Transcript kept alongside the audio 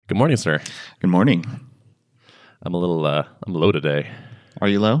Good morning, sir. Good morning. I'm low today. Are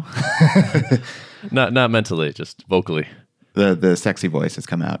you low? Not mentally, just vocally. The sexy voice has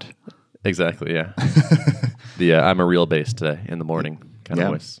come out. Exactly, yeah. I'm a real bass today in the morning kind of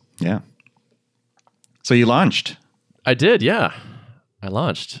voice. Yeah. So you launched. I did, yeah. I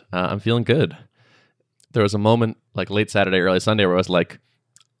launched. I'm feeling good. There was a moment like late Saturday, early Sunday where I was like,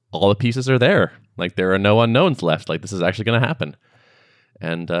 all the pieces are there. Like there are no unknowns left. Like this is actually going to happen.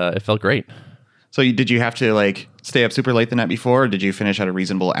 And it felt great. So did you have to like stay up super late the night before, or did you finish at a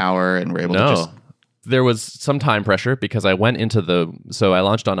reasonable hour and were able to just... There was some time pressure because I went into so I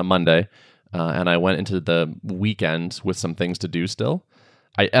launched on a Monday and I went into the weekend with some things to do still.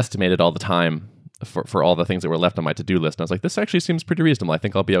 I estimated all the time for all the things that were left on my to-do list. And I was like, this actually seems pretty reasonable. I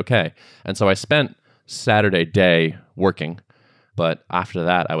think I'll be okay. And so I spent Saturday day working. But after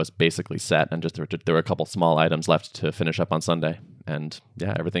that, I was basically set, and just there were a couple small items left to finish up on Sunday, and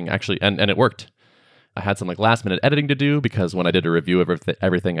yeah, everything actually and it worked. I had some like last minute editing to do because when I did a review of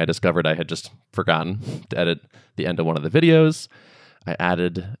everything, I discovered I had just forgotten to edit the end of one of the videos. I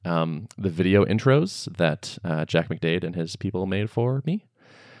added the video intros that Jack McDade and his people made for me.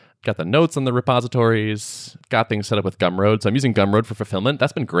 Got the notes on the repositories. Got things set up with Gumroad, so I'm using Gumroad for fulfillment.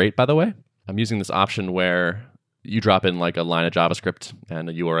 That's been great, by the way. I'm using this option where you drop in like a line of JavaScript and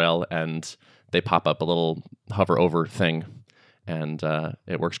a URL, and they pop up a little hover over thing, and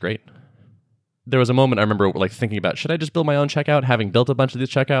it works great. There was a moment I remember like thinking about, should I just build my own checkout, having built a bunch of these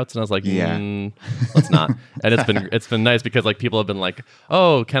checkouts? And I was like, let's not. And it's been nice because like people have been like,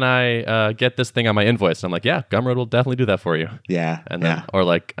 oh, can I get this thing on my invoice? And I'm like, yeah, Gumroad will definitely do that for you. Yeah. And then, or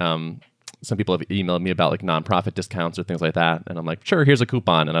like, some people have emailed me about like nonprofit discounts or things like that. And I'm like, sure, here's a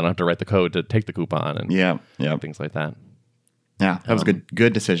coupon. And I don't have to write the code to take the coupon and things like that. Yeah, that was a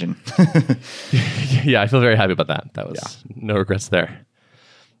good decision. Yeah, I feel very happy about that. That was no regrets there.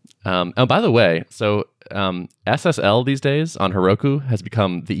 And by the way, so SSL these days on Heroku has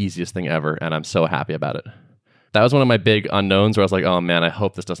become the easiest thing ever. And I'm so happy about it. That was one of my big unknowns where I was like, oh man, I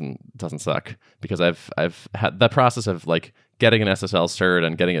hope this doesn't suck, because I've had the process of like getting an SSL cert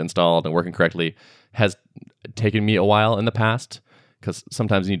and getting it installed and working correctly has taken me a while in the past, because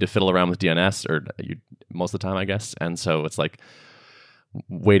sometimes you need to fiddle around with DNS, or most of the time, I guess. And so it's like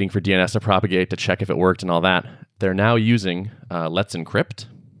waiting for DNS to propagate to check if it worked and all that. They're now using Let's Encrypt.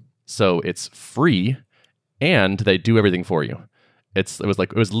 So it's free and they do everything for you. It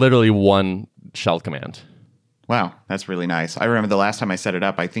was literally one shell command. Wow, that's really nice. I remember the last time I set it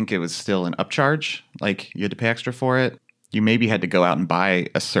up, I think it was still an upcharge. Like you had to pay extra for it. You maybe had to go out and buy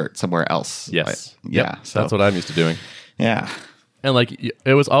a cert somewhere else. Yes. Yeah. So that's what I'm used to doing. Yeah. And like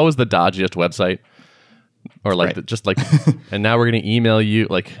it was always the dodgiest website, or like just like, and now we're going to email you.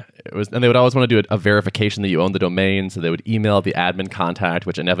 Like it was, and they would always want to do a verification that you own the domain. So they would email the admin contact,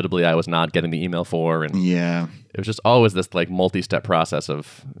 which inevitably I was not getting the email for. And it was just always this like multi-step process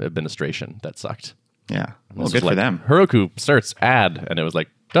of administration that sucked. Yeah. Well, good for them. Heroku certs add, and it was like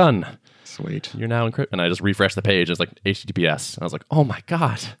done. Sweet. You're now encrypted. And I just refreshed the page. It's like HTTPS. And I was like, oh my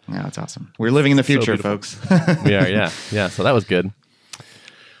God. Yeah, that's awesome. We're living in the future, folks. We are, yeah. Yeah, so that was good.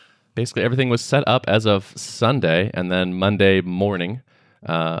 Basically, everything was set up as of Sunday. And then Monday morning,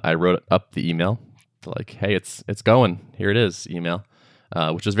 I wrote up the email to like, hey, it's going. Here it is, email.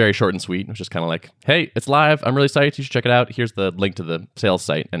 Which was very short and sweet. It was just kind of like, hey, it's live. I'm really psyched. You should check it out. Here's the link to the sales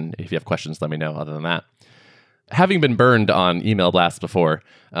site. And if you have questions, let me know. Other than that, having been burned on email blasts before,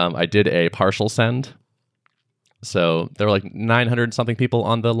 I did a partial send. So there were like 900 something people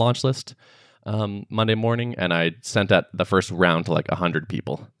on the launch list Monday morning. And I sent out the first round to like 100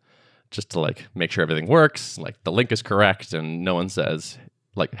 people just to like make sure everything works. Like the link is correct. And no one says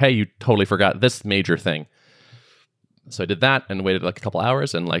like, hey, you totally forgot this major thing. So I did that and waited like a couple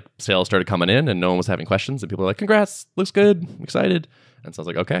hours, and like sales started coming in and no one was having questions, and people were like, congrats, looks good, I'm excited. And so I was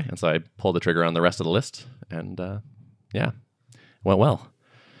like, okay. And so I pulled the trigger on the rest of the list, and went well.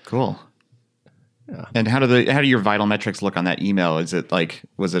 Cool. Yeah. And how do your vital metrics look on that email? Is it like,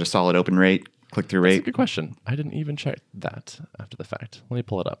 was it a solid open rate, click-through rate? That's a good question. I didn't even check that after the fact. Let me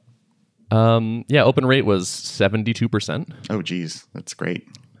pull it up. Open rate was 72%. Oh, geez. That's great.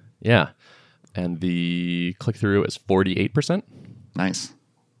 Yeah. And the click-through is 48%. Nice.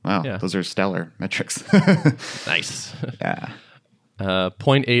 Wow. Yeah. Those are stellar metrics. Nice. Yeah.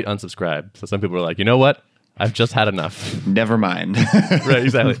 0.8 unsubscribe. So some people were like, you know what? I've just had enough. Never mind. Right,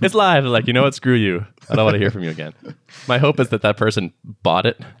 exactly. It's live. They're like, you know what? Screw you. I don't want to hear from you again. My hope is that person bought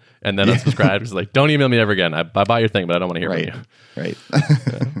it and then unsubscribed. It's like, don't email me ever again. I bought your thing, but I don't want to hear from you. Right.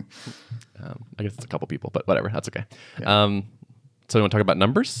 I guess it's a couple people, but whatever. That's okay. Yeah. So you want to talk about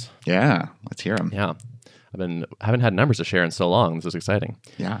numbers? Yeah. Let's hear them. Yeah. haven't had numbers to share in so long. This is exciting.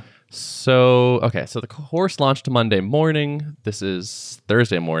 Yeah. So the course launched Monday morning. This is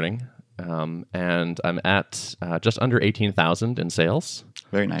Thursday morning, and I'm at just under 18,000 in sales.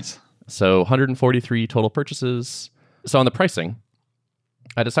 Very nice. So 143 total purchases. So on the pricing,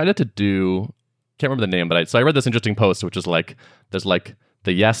 I decided to do, can't remember the name, but I read this interesting post, which is like, there's like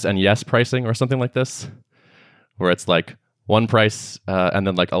the yes and yes pricing or something like this, where it's like one price and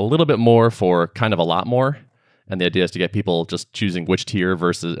then like a little bit more for kind of a lot more. And the idea is to get people just choosing which tier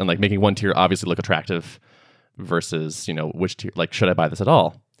versus, and like making one tier obviously look attractive versus, which tier, like, should I buy this at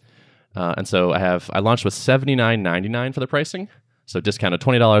all? And so I launched with $79.99 for the pricing. So discounted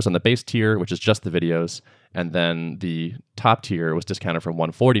 $20 on the base tier, which is just the videos. And then the top tier was discounted from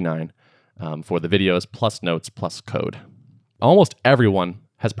 $149 for the videos plus notes plus code. Almost everyone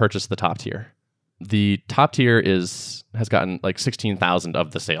has purchased the top tier. The top tier has gotten like 16,000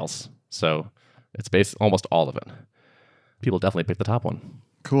 of the sales. So it's almost all of it. People definitely pick the top one.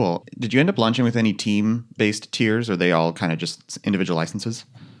 Cool. Did you end up launching with any team-based tiers, or are they all kind of just individual licenses?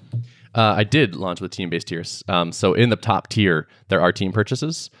 I did launch with team-based tiers. So in the top tier, there are team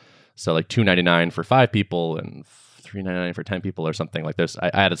purchases. So like $299 for 5 people and $399 for 10 people or something. Like I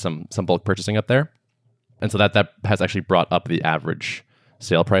added some bulk purchasing up there. And so that has actually brought up the average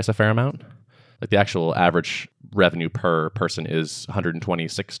sale price a fair amount. Like the actual average revenue per person is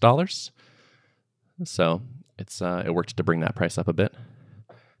 $126. So it worked to bring that price up a bit.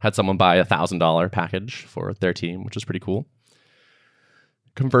 Had someone buy a $1,000 package for their team, which is pretty cool.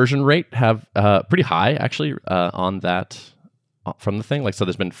 Conversion rate have pretty high actually on that from the thing. Like, so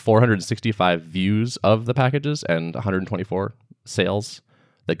there's been 465 views of the packages and 124 sales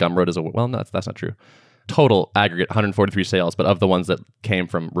that Gumroad is well, no, that's not true. Total aggregate 143 sales, but of the ones that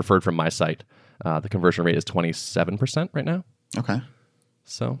referred from my site, the conversion rate is 27% right now. Okay.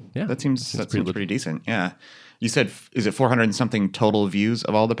 So yeah, that seems pretty decent. Yeah. You said, is it 400 and something total views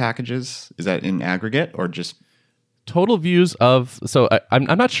of all the packages? Is that in aggregate or just total views of? So I'm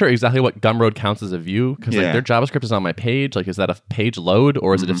not sure exactly what Gumroad counts as a view, because like their JavaScript is on my page. Like, is that a page load,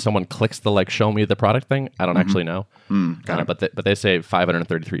 or is it if someone clicks the like show me the product thing? I don't actually know. Got it. But they say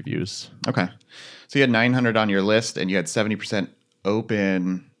 533 views. Okay. So you had 900 on your list, and you had 70%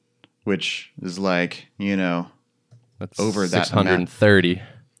 open, which is like, that's over that 630. Amount.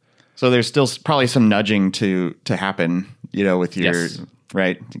 So there's still probably some nudging to happen, with your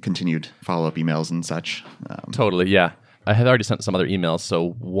continued follow-up emails and such. Totally, yeah. I had already sent some other emails.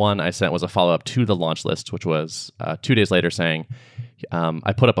 So one I sent was a follow-up to the launch list, which was 2 days later saying,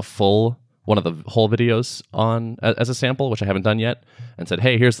 I put up one of the whole videos on as a sample, which I haven't done yet, and said,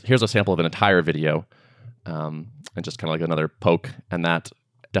 hey, here's a sample of an entire video, and just kind of like another poke, and that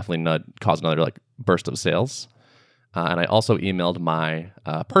definitely caused another like burst of sales. And I also emailed my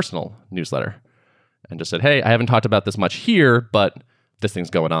personal newsletter and just said, hey, I haven't talked about this much here, but this thing's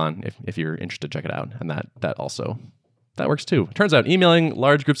going on. If you're interested, check it out. And that works too. Turns out emailing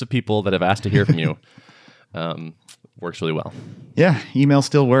large groups of people that have asked to hear from you works really well. Yeah, email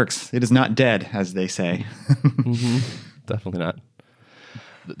still works. It is not dead, as they say. Definitely not.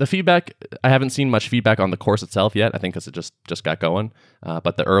 The feedback, I haven't seen much feedback on the course itself yet. I think because it just got going.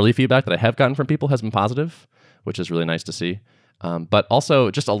 But the early feedback that I have gotten from people has been positive, which is really nice to see. But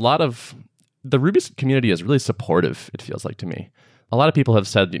also just a lot of the Ruby community is really supportive, it feels like to me. A lot of people have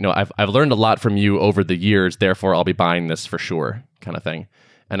said, I've learned a lot from you over the years, therefore I'll be buying this for sure kind of thing.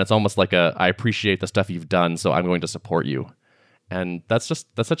 And it's almost like I appreciate the stuff you've done, so I'm going to support you. And that's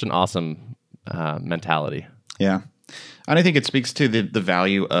such an awesome mentality. Yeah. And I think it speaks to the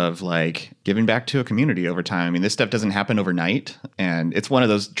value of like giving back to a community over time. I mean, this stuff doesn't happen overnight, and it's one of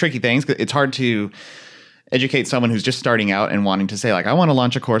those tricky things. It's hard to educate someone who's just starting out and wanting to say like, I want to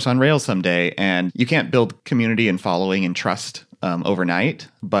launch a course on Rails someday. And you can't build community and following and trust overnight,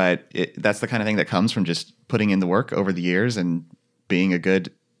 but that's the kind of thing that comes from just putting in the work over the years and being a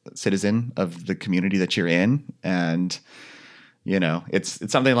good citizen of the community that you're in. And,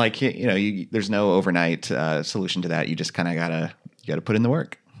 it's something like, there's no overnight solution to that. You just kind of gotta put in the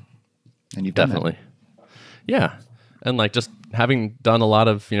work, and you've definitely done that. Yeah. And like just having done a lot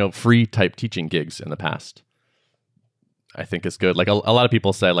of, free type teaching gigs in the past, I think is good. Like a lot of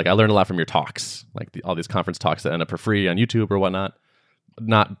people say, like, I learned a lot from your talks, like all these conference talks that end up for free on YouTube or whatnot.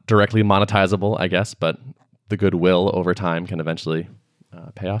 Not directly monetizable, I guess, but the goodwill over time can eventually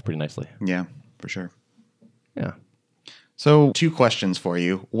pay off pretty nicely. Yeah, for sure. Yeah. So 2 questions for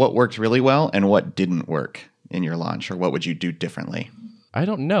you. What worked really well and what didn't work in your launch, or what would you do differently? I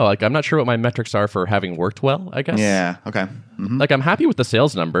don't know. Like, I'm not sure what my metrics are for having worked well, I guess. Yeah. Okay. Like, I'm happy with the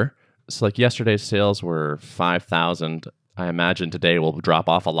sales number. So like yesterday's sales were 5,000. I imagine today will drop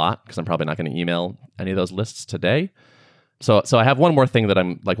off a lot because I'm probably not going to email any of those lists today. So I have one more thing that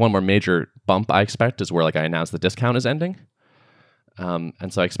I'm like one more major bump I expect is where like I announce the discount is ending.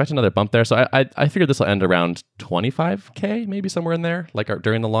 And so I expect another bump there. So I figured this will end around 25K, maybe somewhere in there, like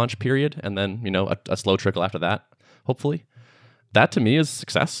during the launch period. And then, a slow trickle after that, hopefully. That to me is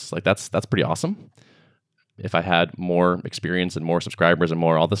success. Like that's pretty awesome. If I had more experience and more subscribers and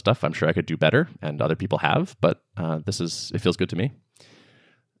more all this stuff, I'm sure I could do better, and other people have. But it feels good to me.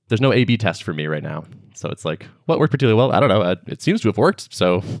 There's no A/B test for me right now, so it's like what worked particularly well. I don't know. It seems to have worked,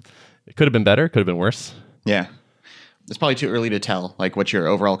 so it could have been better, could have been worse. Yeah, it's probably too early to tell like what your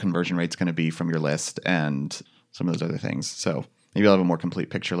overall conversion rate's going to be from your list and some of those other things. So maybe I'll have a more complete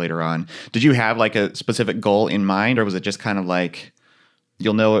picture later on. Did you have like a specific goal in mind, or was it just kind of like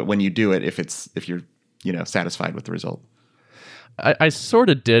you'll know it when you do it if you're satisfied with the result? I sort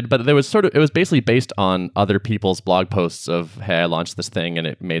of did, but it was basically based on other people's blog posts of, hey, I launched this thing and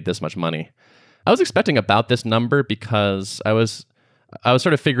it made this much money. I was expecting about this number because I was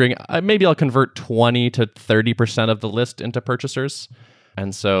sort of figuring maybe I'll convert 20 to 30% of the list into purchasers.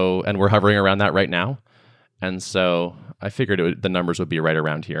 And we're hovering around that right now. And so I figured the numbers would be right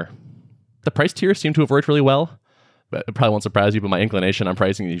around here. The price tier seemed to have worked really well. But it probably won't surprise you, but my inclination on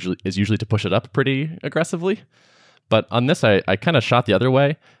pricing is usually to push it up pretty aggressively. But on this, I kind of shot the other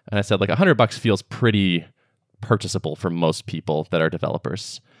way, and I said like $100 feels pretty purchasable for most people that are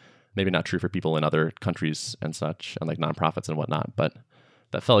developers. Maybe not true for people in other countries and such, and like nonprofits and whatnot. But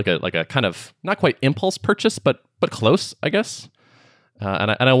that felt like a kind of not quite impulse purchase, but close, I guess.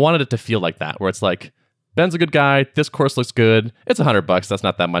 And I wanted it to feel like that, where it's like Ben's a good guy. This course looks good. It's $100. That's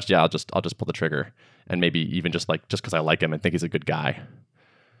not that much. Yeah, I'll just pull the trigger, and maybe even just because I like him and think he's a good guy.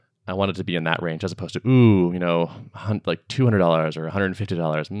 I wanted to be in that range as opposed to like $200 or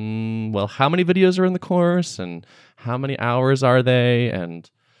 $150. Well, how many videos are in the course, and how many hours are they, and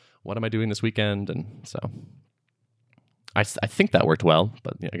what am I doing this weekend? And so I think that worked well,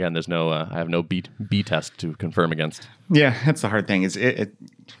 but again, there's no I have no B test to confirm against. Yeah, that's the hard thing. Is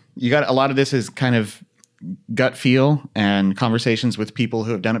you got a lot of this is kind of gut feel and conversations with people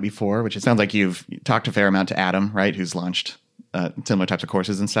who have done it before, which it sounds like you've talked a fair amount to Adam, right? Who's launched similar types of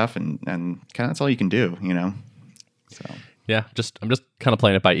courses and stuff, and kind of that's all you can do, So yeah, I'm just kind of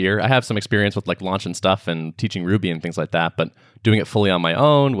playing it by ear. I have some experience with like launching stuff and teaching Ruby and things like that, but doing it fully on my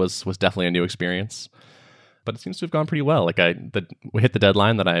own was definitely a new experience. But it seems to have gone pretty well. Like we hit the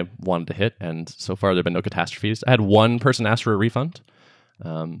deadline that I wanted to hit, and so far there've been no catastrophes. I had one person ask for a refund,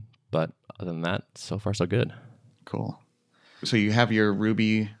 but other than that, so far so good. Cool. So you have your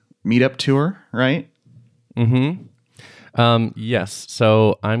Ruby meetup tour, right? Mm-hmm. Yes.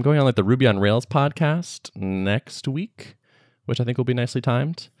 So I'm going on like the Ruby on Rails podcast next week, which I think will be nicely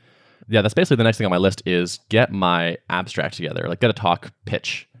timed. Yeah, that's basically the next thing on my list is get my abstract together, like get a talk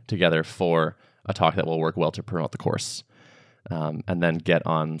pitch together for a talk that will work well to promote the course, and then get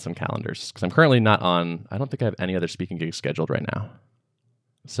on some calendars. Because I'm currently not on, I don't think I have any other speaking gigs scheduled right now.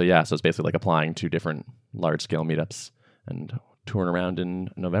 So yeah, so it's basically like applying to different large-scale meetups and touring around in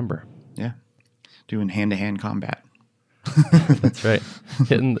November. Yeah, doing hand-to-hand combat. That's right.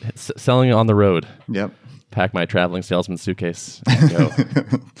 Selling on the road. Yep. Pack my traveling salesman suitcase and go.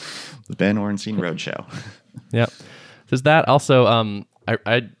 The Ben Orenstein Roadshow. Yep. There's that. Also,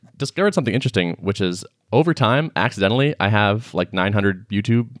 I discovered something interesting, which is over time, accidentally, I have like 900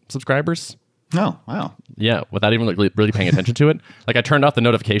 YouTube subscribers. Oh, wow. Yeah, without even really paying attention to it. Like I turned off the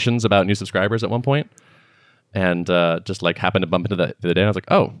notifications about new subscribers at one point, and just like happened to bump into that the other day. And I was like,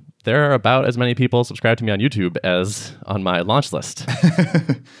 oh, there are about as many people subscribed to me on YouTube as on my launch list.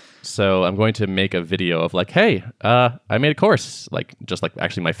 So I'm going to make a video of like, hey, I made a course, like just like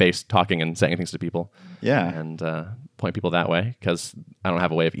actually my face talking and saying things to people. Yeah. And point people that way, because I don't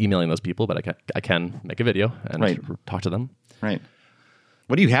have a way of emailing those people, but I can make a video and talk to them. Right.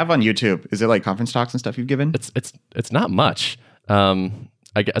 What do you have on YouTube? Is it like conference talks and stuff you've given? It's not much. I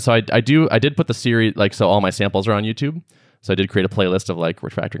did put the series, like, so all my samples are on YouTube. So I did create a playlist of like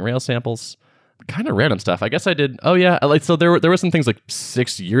refactoring Rails samples, kind of random stuff. I guess I did. Oh yeah, like so there were some things like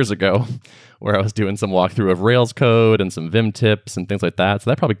 6 years ago where I was doing some walkthrough of Rails code and some Vim tips and things like that. So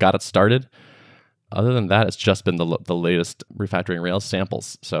that probably got it started. Other than that, it's just been the latest refactoring Rails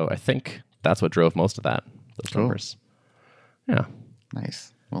samples. So I think that's what drove most of those numbers. Yeah.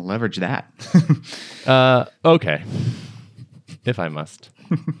 Nice. Well, leverage that. Okay. If I must.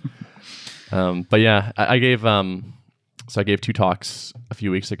 But yeah, I gave I gave 2 talks a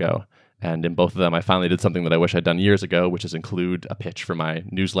few weeks ago, and in both of them I finally did something that I wish I'd done years ago, which is include a pitch for my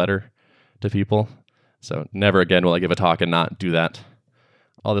newsletter to people. So never again will I give a talk and not do that.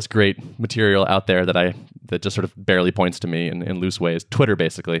 all this great material out there that just sort of barely points to me in loose ways. Twitter,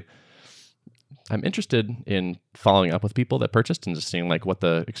 basically. I'm interested in following up with people that purchased and just seeing like what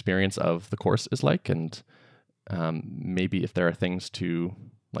the experience of the course is like, and maybe if there are things to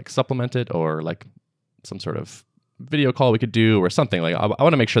like supplement it, or like some sort of video call we could do or something. Like I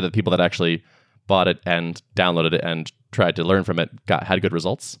want to make sure that people that actually bought it and downloaded it and tried to learn from it had good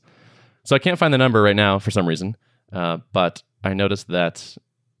results. So I can't find the number right now for some reason, but I noticed that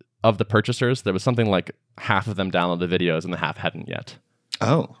of the purchasers, there was something like half of them downloaded the videos and the half hadn't yet.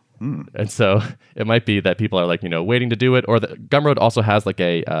 Oh. And so it might be that people are like, waiting to do it, or Gumroad also has like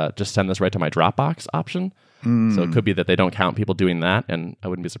a just send this right to my Dropbox option. So it could be that they don't count people doing that, and I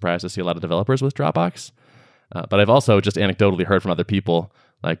wouldn't be surprised to see a lot of developers with Dropbox. But I've also just anecdotally heard from other people,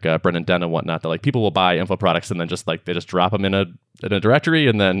 like Brendan Den and whatnot, that like people will buy info products and then just like they just drop them in a directory,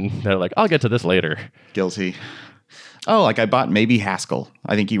 and then they're like, I'll get to this later. Guilty. Oh, like I bought Maybe Haskell.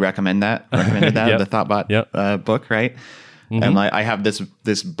 I think you recommended that Yep. the Thoughtbot book, right? Mm-hmm. And like I have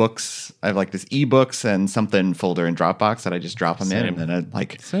this books. I have like this ebooks and something folder in Dropbox that I just drop them in, and then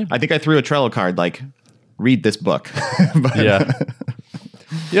I think I threw a Trello card like, read this book. Yeah.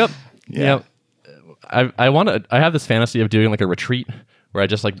 Yep. Yeah. I have this fantasy of doing like a retreat where I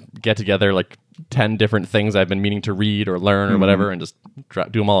just like get together like 10 different things I've been meaning to read or learn or whatever, and just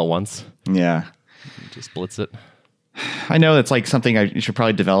do them all at once. Yeah. Just blitz it. I know that's like something I should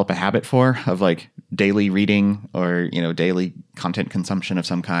probably develop a habit for, of like daily reading or, daily content consumption of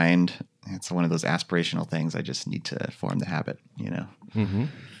some kind. It's one of those aspirational things. I just need to form the habit, Mm-hmm.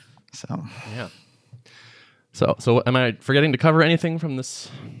 So, yeah. So am I forgetting to cover anything from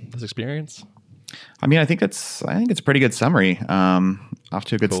this experience? I mean, I think it's a pretty good summary. Off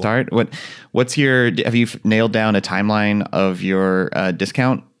to a good start. Have you nailed down a timeline of your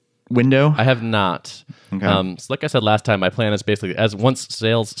discount window? I have not. Okay. So like I said last time, my plan is basically as once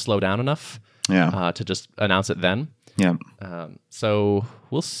sales slow down enough, to just announce it then. Yeah. So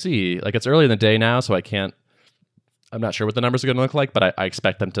we'll see. Like it's early in the day now, so I'm not sure what the numbers are going to look like, but I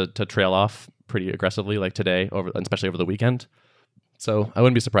expect them to trail off pretty aggressively, like today, especially over the weekend. So I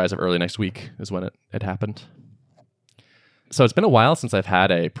wouldn't be surprised if early next week is when it happened. So it's been a while since I've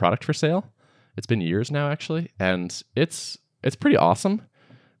had a product for sale. It's been years now, actually, and it's pretty awesome.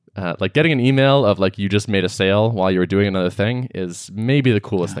 Like getting an email of like you just made a sale while you were doing another thing is maybe the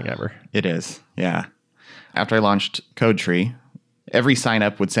coolest thing ever. It is, yeah. After I launched CodeTree, every sign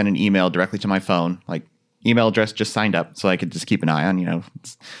up would send an email directly to my phone, like email address just signed up, so I could just keep an eye on,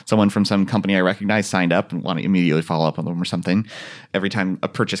 someone from some company I recognize signed up and want to immediately follow up on them or something. Every time a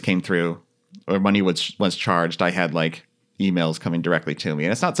purchase came through or money was charged, I had like emails coming directly to me.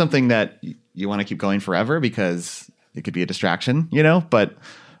 And it's not something that you want to keep going forever because it could be a distraction, but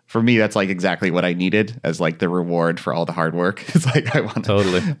for me, that's like exactly what I needed as like the reward for all the hard work. It's like I want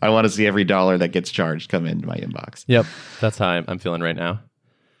to see every dollar that gets charged come into my inbox. Yep, that's how I'm feeling right now.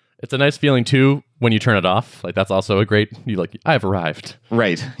 It's a nice feeling too when you turn it off. Like that's also I've arrived.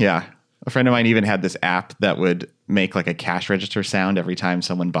 Right. Yeah. A friend of mine even had this app that would make like a cash register sound every time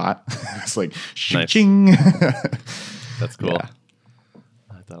someone bought. It's like ching. That's cool. Yeah.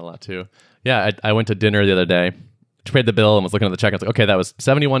 I like that a lot too. Yeah, I went to dinner the other day, paid the bill, and was looking at the check. I was like, okay, that was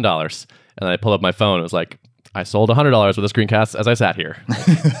 $71. And then I pulled up my phone. It was like, I sold $100 with a screencast as I sat here.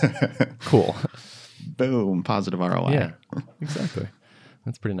 Cool. Boom. Positive ROI. Yeah, exactly.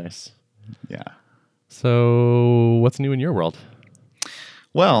 That's pretty nice. Yeah. So what's new in your world?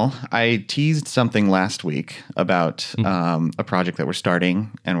 Well, I teased something last week about a project that we're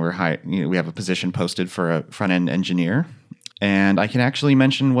starting, and we have a position posted for a front-end engineer. And I can actually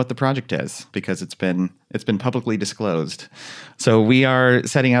mention what the project is because it's been publicly disclosed. So we are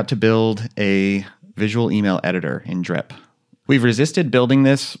setting out to build a visual email editor in Drip. We've resisted building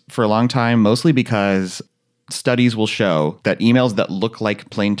this for a long time, mostly because studies will show that emails that look like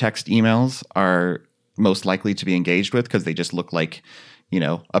plain text emails are most likely to be engaged with because they just look like,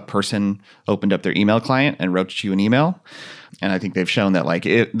 a person opened up their email client and wrote you an email. And I think they've shown that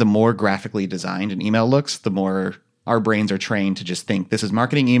the more graphically designed an email looks, the more our brains are trained to just think this is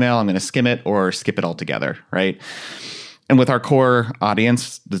marketing email. I'm going to skim it or skip it altogether, right? And with our core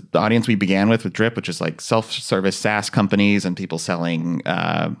audience, the audience we began with Drip, which is like self-service SaaS companies and people selling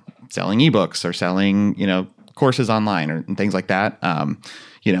ebooks or selling courses online and things like that.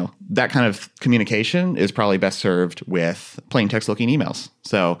 That kind of communication is probably best served with plain text looking emails.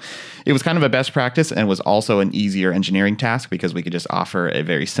 So it was kind of a best practice and was also an easier engineering task because we could just offer a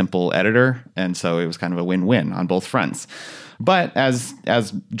very simple editor. And so it was kind of a win-win on both fronts. But as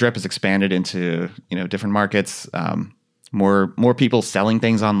Drip has expanded into, different markets, more people selling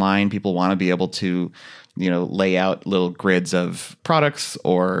things online. People want to be able to, lay out little grids of products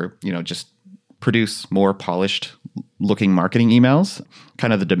or, just produce more polished looking marketing emails.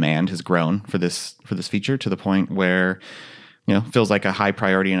 Kind of the demand has grown for this feature to the point where, feels like a high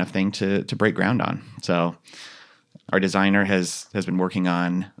priority enough thing to break ground on. So our designer has been working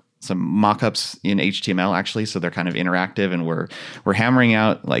on some mock-ups in HTML actually, so they're kind of interactive, and we're hammering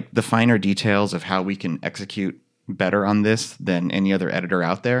out like the finer details of how we can execute better on this than any other editor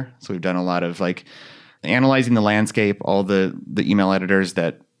out there. So we've done a lot of like analyzing the landscape, all the email editors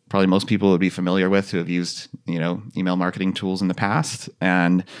that probably most people would be familiar with who have used, email marketing tools in the past,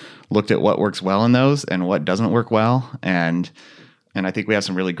 and looked at what works well in those and what doesn't work well. And I think we have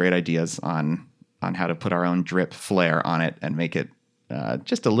some really great ideas on how to put our own drip flair on it and make it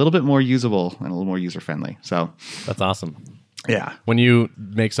just a little bit more usable and a little more user-friendly. So that's awesome. Yeah. When you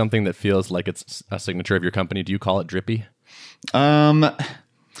make something that feels like it's a signature of your company, do you call it Drippy?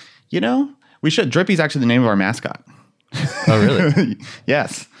 We should. Drippy's actually the name of our mascot. Oh, really?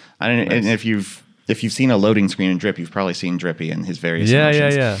 Yes. And if you've seen a loading screen in Drip, you've probably seen Drippy and his various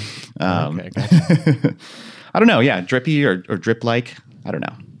emotions. Yeah. Okay, gotcha. I don't know. Yeah, Drippy or Drip-like. I don't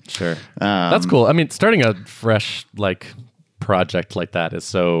know. Sure. That's cool. I mean, starting a fresh project like that is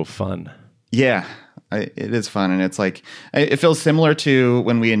so fun. Yeah, it is fun. And it's like, it feels similar to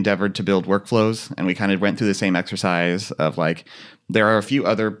when we endeavored to build workflows, and we kind of went through the same exercise of like, there are a few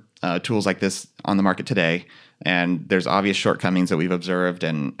other tools like this on the market today, and there's obvious shortcomings that we've observed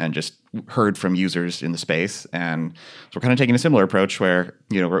and just heard from users in the space. And so we're kind of taking a similar approach where,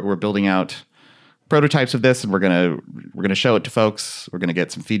 we're building out prototypes of this, and we're gonna show it to folks. We're gonna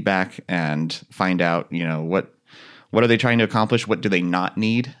get some feedback and find out, what are they trying to accomplish? What do they not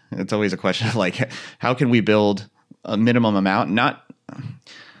need? It's always a question of like, how can we build a minimum amount, not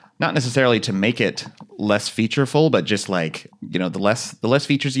necessarily to make it less featureful, but just like, the less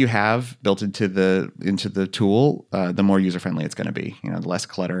features you have built into the tool, the more user friendly it's going to be. The less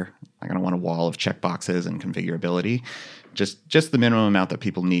clutter. I'm going to want a wall of checkboxes and configurability, just the minimum amount that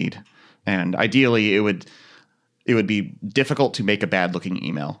people need. And ideally, it would be difficult to make a bad looking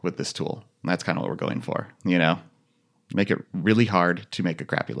email with this tool. And that's kind of what we're going for. Make it really hard to make a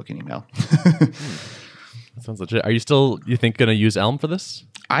crappy looking email. That sounds legit. Are you think going to use Elm for this?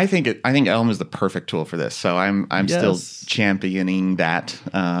 I think Elm is the perfect tool for this. So I'm still championing that.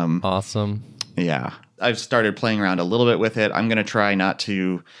 Awesome. Yeah. I've started playing around a little bit with it. I'm going to try not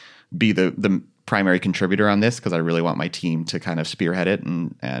to be the primary contributor on this, because I really want my team to kind of spearhead it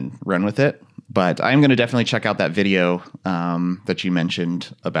and run with it. But I'm going to definitely check out that video that you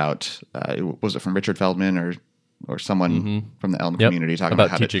mentioned about, was it from Richard Feldman or someone from the Elm community talking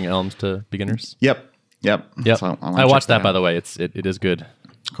about teaching Elms to beginners? Yep. So I watched that, by the way. It is good.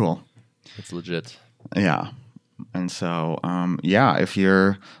 Cool. It's legit. Yeah. And so,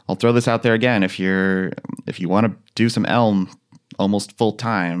 I'll throw this out there again. If you want to do some Elm almost full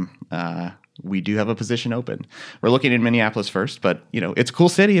time, we do have a position open. We're looking in Minneapolis first, but it's a cool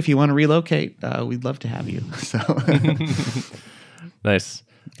city. If you want to relocate, we'd love to have you. So nice.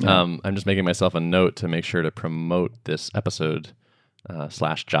 Yeah. I'm just making myself a note to make sure to promote this episode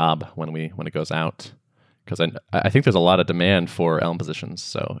 /job when it goes out, because I think there's a lot of demand for Elm positions.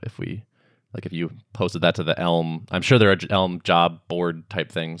 So if you posted that to the Elm, I'm sure there are Elm job board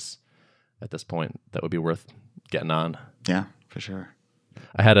type things at this point that would be worth getting on. Yeah, for sure.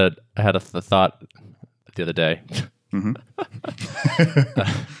 I had a thought the other day. Mm-hmm.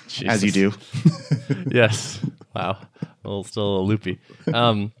 As you do. Yes. Wow. Still a little loopy.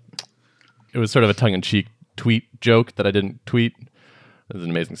 It was sort of a tongue-in-cheek tweet joke that I didn't tweet. It was an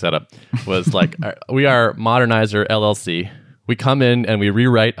amazing setup. Was like, we are Modernizer LLC. We come in and we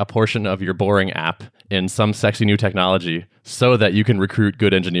rewrite a portion of your boring app in some sexy new technology so that you can recruit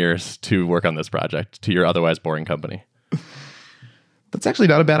good engineers to work on this project to your otherwise boring company. That's actually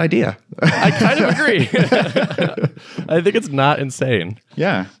not a bad idea. I kind of agree. I think it's not insane.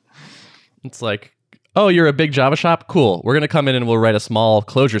 Yeah. It's like, oh, you're a big Java shop? Cool. We're going to come in and we'll write a small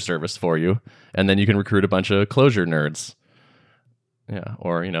Clojure service for you, and then you can recruit a bunch of Clojure nerds. Yeah.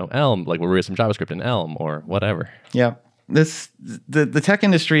 Or, Elm, like we'll write some JavaScript in Elm or whatever. Yeah. The tech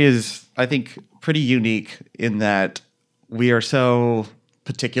industry is, I think, pretty unique in that we are so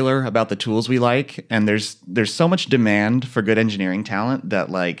particular about the tools we like, and there's so much demand for good engineering talent that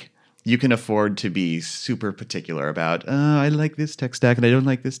like you can afford to be super particular about, I like this tech stack and I don't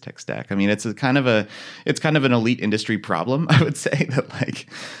like this tech stack. I mean, it's kind of an elite industry problem, I would say, that like,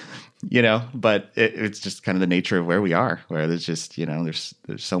 but it's just kind of the nature of where we are, where there's just, there's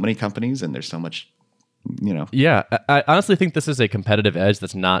so many companies and there's so much Yeah, I honestly think this is a competitive edge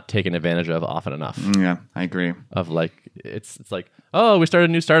that's not taken advantage of often enough. Yeah, I agree. Of like, it's like, oh, we started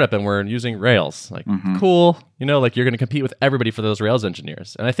a new startup and we're using Rails. Like, cool. Like you're going to compete with everybody for those Rails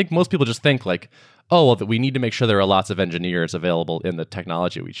engineers. And I think most people just think like, oh, well, that we need to make sure there are lots of engineers available in the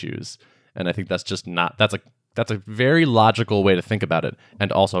technology we choose. And I think that's just not, that's a very logical way to think about it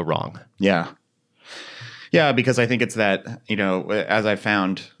and also wrong. Yeah. Yeah, because I think it's that, as I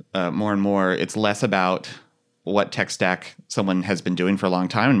found more and more, it's less about what tech stack someone has been doing for a long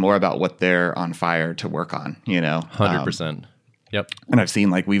time and more about what they're on fire to work on, 100%. Yep. And I've seen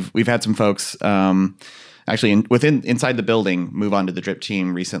like we've had some folks actually inside the building move on to the Drip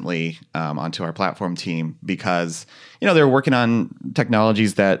team recently, onto our platform team because, they're working on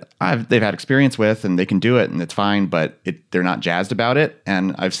technologies that they've had experience with and they can do it and it's fine, but they're not jazzed about it.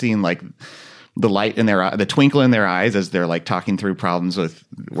 And I've seen like the light in their eye, the twinkle in their eyes as they're like talking through problems with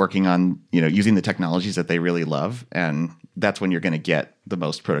working on, using the technologies that they really love. And that's when you're going to get the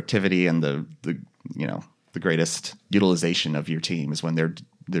most productivity and the greatest utilization of your team is when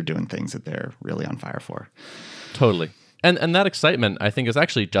they're doing things that they're really on fire for. Totally. And that excitement I think is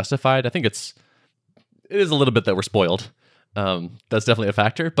actually justified. I think it is a little bit that we're spoiled. That's definitely a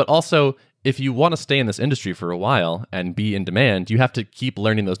factor, but also if you want to stay in this industry for a while and be in demand, you have to keep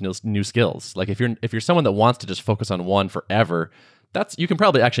learning those new skills. Like if you're someone that wants to just focus on one forever, you can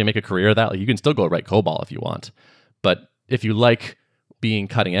probably actually make a career of that. Like you can still go write COBOL if you want. But if you like being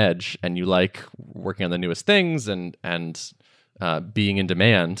cutting edge and you like working on the newest things and being in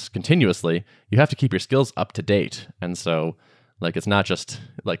demand continuously, you have to keep your skills up to date. And so like it's not just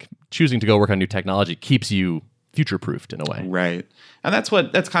like choosing to go work on new technology keeps you future-proofed in a way. Right. And that's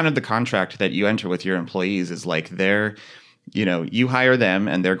kind of the contract that you enter with your employees is like you hire them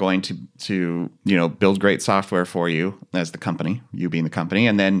and they're going to build great software for you as the company, you being the company.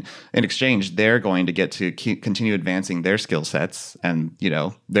 And then in exchange, they're going to get to continue advancing their skill sets and,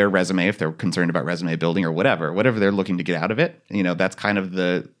 their resume, if they're concerned about resume building or whatever they're looking to get out of it. That's kind of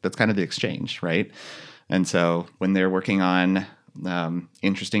the exchange. Right. And so when they're working on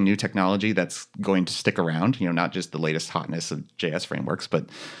interesting new technology that's going to stick around, not just the latest hotness of JS frameworks, but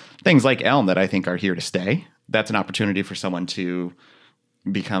things like Elm that I think are here to stay. That's an opportunity for someone to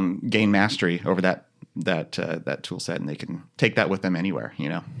gain mastery over that tool set, and they can take that with them anywhere,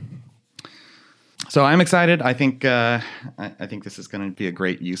 So I'm excited. I think this is going to be a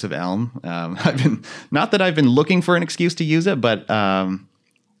great use of Elm. Not that I've been looking for an excuse to use it, but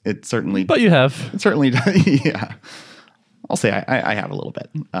it certainly. But you have. It certainly, yeah. I'll say I have a little bit,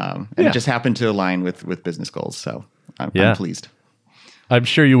 and it just happened to align with business goals. So I'm pleased. I'm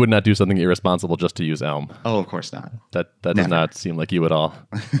sure you would not do something irresponsible just to use Elm. Oh, of course not. That does not seem like you at all.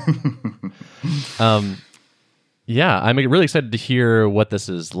 Yeah, I'm really excited to hear what this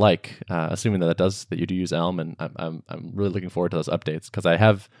is like. Assuming that you do use Elm, and I'm really looking forward to those updates because I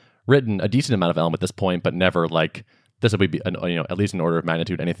have written a decent amount of Elm at this point, but never like. This would be, at least an order of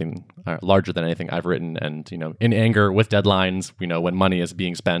magnitude, anything larger than anything I've written, and in anger with deadlines, when money is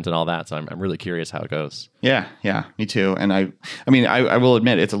being spent and all that. So I'm really curious how it goes. Yeah, me too. And I will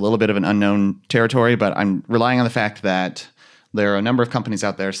admit it's a little bit of an unknown territory, but I'm relying on the fact that there are a number of companies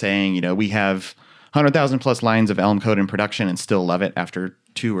out there saying, we have 100,000 plus lines of Elm code in production and still love it after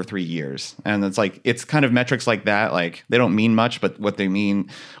 2 or 3 years. And it's kind of metrics like that. Like they don't mean much, but what they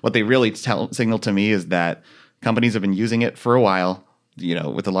really signal to me is that companies have been using it for a while,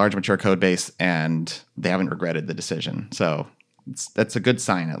 with a large mature code base, and they haven't regretted the decision. So that's a good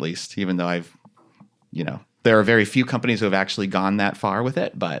sign, at least, even though there are very few companies who have actually gone that far with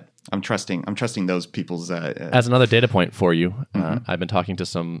it, but I'm trusting those people's. As another data point for you, I've been talking to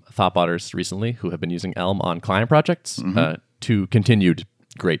some thoughtbotters recently who have been using Elm on client projects to continued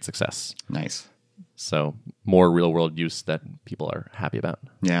great success. Nice. So more real world use that people are happy about.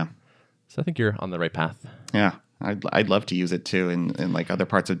 Yeah. So I think you're on the right path. Yeah, I'd love to use it too in like other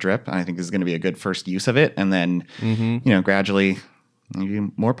parts of Drip. I think this is going to be a good first use of it, and then gradually, maybe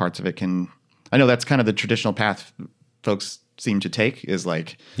more parts of it can. I know that's kind of the traditional path folks seem to take. Is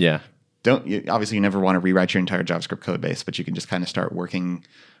like obviously you never want to rewrite your entire JavaScript code base, but you can just kind of start working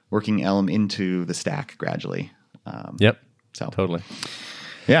Elm into the stack gradually. Yep. So totally.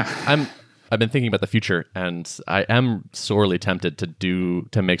 Yeah. I've been thinking about the future, and I am sorely tempted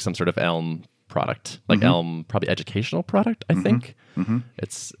to make some sort of Elm product, like Elm, probably educational product. I think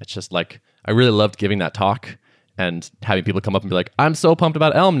it's just like I really loved giving that talk and having people come up and be like, "I'm so pumped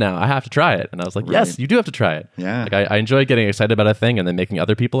about Elm now, I have to try it." And I was like, "Yes, you do have to try it." Yeah, like I enjoy getting excited about a thing and then making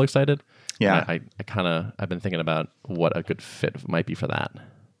other people excited. Yeah, I've been thinking about what a good fit might be for that.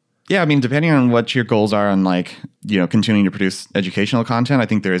 Yeah, I mean, depending on what your goals are on like, continuing to produce educational content, I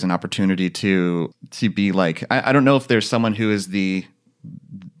think there is an opportunity to be like, I don't know if there's someone who is the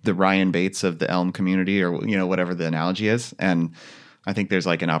Ryan Bates of the Elm community or, whatever the analogy is. And I think there's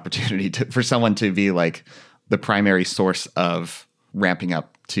like an opportunity for someone to be like the primary source of ramping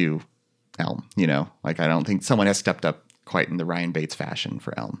up to Elm, like I don't think someone has stepped up quite in the Ryan Bates fashion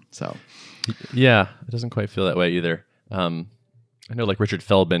for Elm. So yeah, it doesn't quite feel that way either. I know like Richard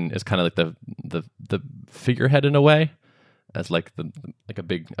Feldman is kind of like the figurehead in a way, as like a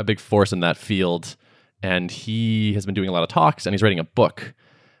big force in that field, and he has been doing a lot of talks and he's writing a book.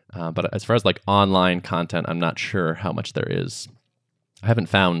 But as far as like online content, I'm not sure how much there is. I haven't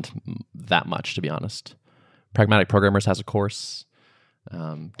found that much, to be honest. Pragmatic Programmers has a course.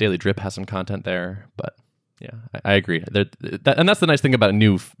 Daily Drip has some content there, but yeah, I agree. And that's the nice thing about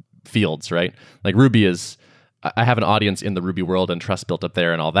new fields, right? Like Ruby is, I have an audience in the Ruby world and trust built up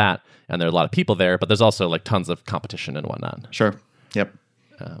there and all that, and there are a lot of people there, but there's also like tons of competition and whatnot. Sure. Yep.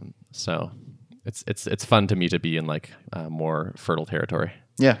 So it's fun to me to be in like more fertile territory.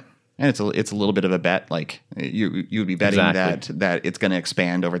 Yeah. And it's a little bit of a bet. Like you would be betting that it's going to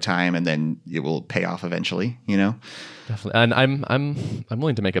expand over time and then it will pay off eventually. Definitely. And I'm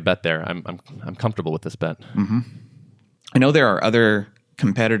willing to make a bet there. I'm comfortable with this bet. Mm-hmm. I know there are other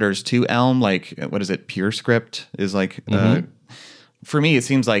competitors to Elm. Like what is it? PureScript is like. For me, it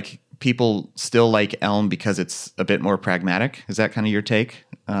seems like people still like Elm because it's a bit more pragmatic. Is that kind of your take?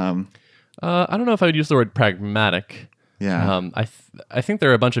 I don't know if I would use the word pragmatic. Yeah. I think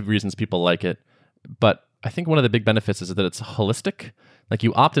there are a bunch of reasons people like it, but I think one of the big benefits is that it's holistic. Like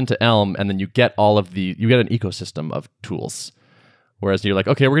you opt into Elm and then you get you get an ecosystem of tools. Whereas you're like,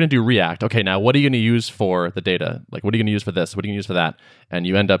 okay, we're going to do React. Okay, now what are you going to use for the data? Like, what are you going to use for this? What are you going to use for that? And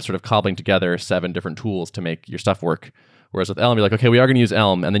you end up sort of cobbling together 7 different tools to make your stuff work. Whereas with Elm, you're like, okay, we are going to use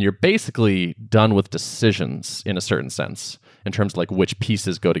Elm. And then you're basically done with decisions in a certain sense in terms of like which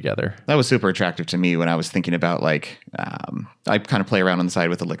pieces go together. That was super attractive to me when I was thinking about like, I kind of play around on the side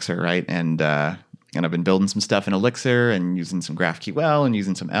with Elixir, right? And I've been building some stuff in Elixir and using some GraphQL and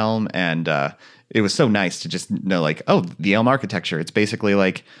using some Elm. And it was so nice to just know like, oh, the Elm architecture, it's basically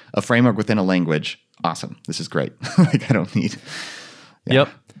like a framework within a language. Awesome. This is great. Like I don't need. Yeah. Yep.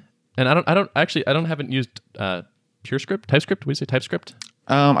 And I haven't used PureScript, TypeScript. What do you say, TypeScript?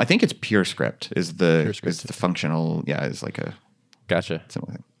 I think it's PureScript is the functional. Yeah, is like a gotcha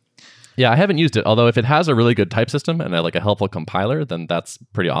similar thing. Yeah, I haven't used it. Although if it has a really good type system and like a helpful compiler, then that's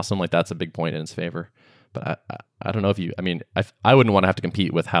pretty awesome. Like that's a big point in its favor. But I don't know if you. I mean, I wouldn't want to have to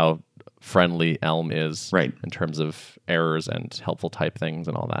compete with how friendly Elm is, right, in terms of errors and helpful type things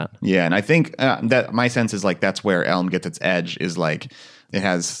and all that. Yeah, and I think that my sense is like that's where Elm gets its edge. Is like it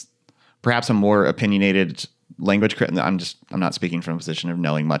has perhaps a more opinionated language. I'm not speaking from a position of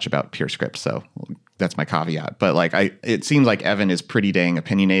knowing much about PureScript, so that's my caveat. But like it seems like Evan is pretty dang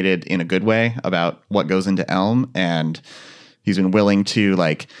opinionated in a good way about what goes into Elm, and he's been willing to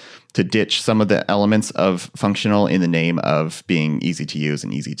ditch some of the elements of functional in the name of being easy to use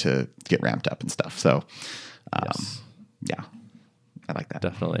and easy to get ramped up and stuff. So yes. Yeah, I like that.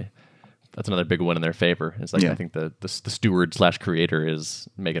 Definitely. That's another big one in their favor. It's like, I think the steward / creator is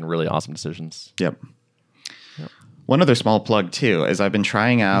making really awesome decisions. Yep. One other small plug too is I've been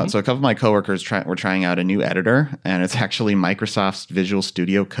trying out. So a couple of my coworkers were trying out a new editor, and it's actually Microsoft's Visual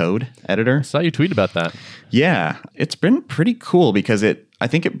Studio Code editor. I saw you tweet about that. Yeah, it's been pretty cool because I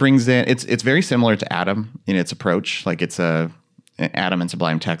think it brings in. It's very similar to Atom in its approach. Like it's Atom and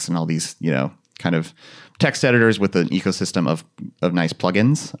Sublime Text and all these kind of text editors with an ecosystem of nice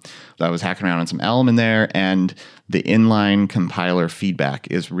plugins. I was hacking around on some Elm in there, and the inline compiler feedback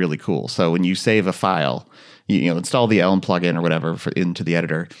is really cool. So when you save a file, you install the Elm plugin or whatever into the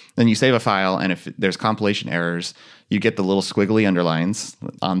editor, then you save a file, and if there's compilation errors, you get the little squiggly underlines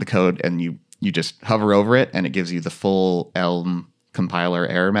on the code, and you just hover over it, and it gives you the full Elm compiler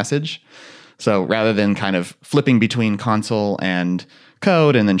error message. So rather than kind of flipping between console and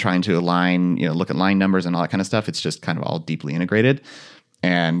code and then trying to align, look at line numbers and all that kind of stuff, it's just kind of all deeply integrated.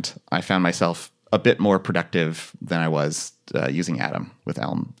 And I found myself a bit more productive than I was using Atom with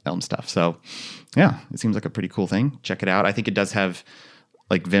Elm stuff. So yeah, it seems like a pretty cool thing. Check it out. I think it does have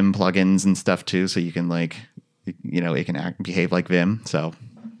like Vim plugins and stuff too, so you can it can behave like Vim. So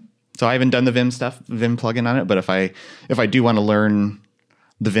I haven't done the Vim plugin on it, but if I do want to learn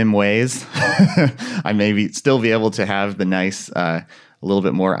the Vim ways, I may still be able to have the nice, a little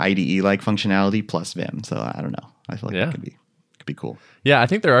bit more IDE-like functionality plus Vim. So I don't know. I feel like that could be cool. Yeah, I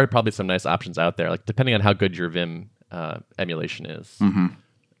think there are probably some nice options out there, like depending on how good your Vim emulation is. Mm-hmm.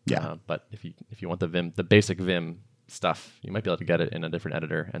 Yeah, but if you want the basic Vim stuff, you might be able to get it in a different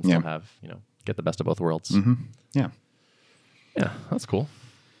editor and still have, get the best of both worlds. Yeah. Yeah, that's cool.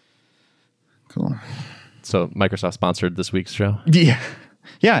 Cool. So Microsoft sponsored this week's show. Yeah.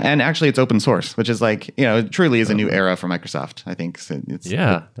 Yeah, and actually it's open source, which is like, it truly is a new era for Microsoft, I think. So That's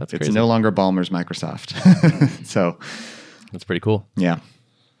it's crazy. no longer Ballmer's Microsoft. So that's pretty cool. Yeah.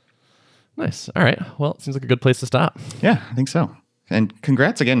 Nice. All right. Well, it seems like a good place to stop. Yeah, I think so. And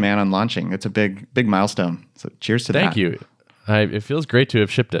congrats again, man, on launching. It's a big milestone. So cheers to that. Thank you. It feels great to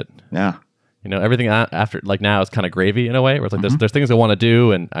have shipped it. Yeah. Everything after like now is kind of gravy in a way, where it's like there's things I want to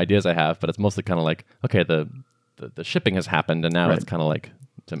do and ideas I have, but it's mostly kind of like, okay, the shipping has happened, and now it's kind of like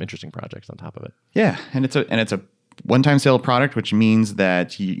some interesting projects on top of it. Yeah, and it's a one-time sale product, which means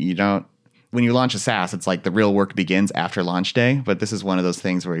that you don't, when you launch a SaaS, it's like the real work begins after launch day. But this is one of those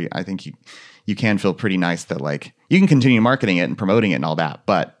things where I think you can feel pretty nice that like you can continue marketing it and promoting it and all that,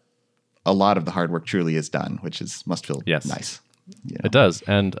 but a lot of the hard work truly is done, which must feel nice. It does,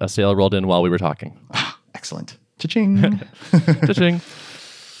 and a sale rolled in while we were talking. Excellent. Cha-ching. Cha-ching.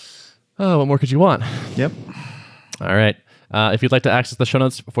 Oh, what more could you want? Yep. All right. If you'd like to access the show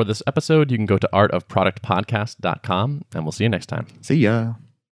notes for this episode, you can go to artofproductpodcast.com, and we'll see you next time. See ya.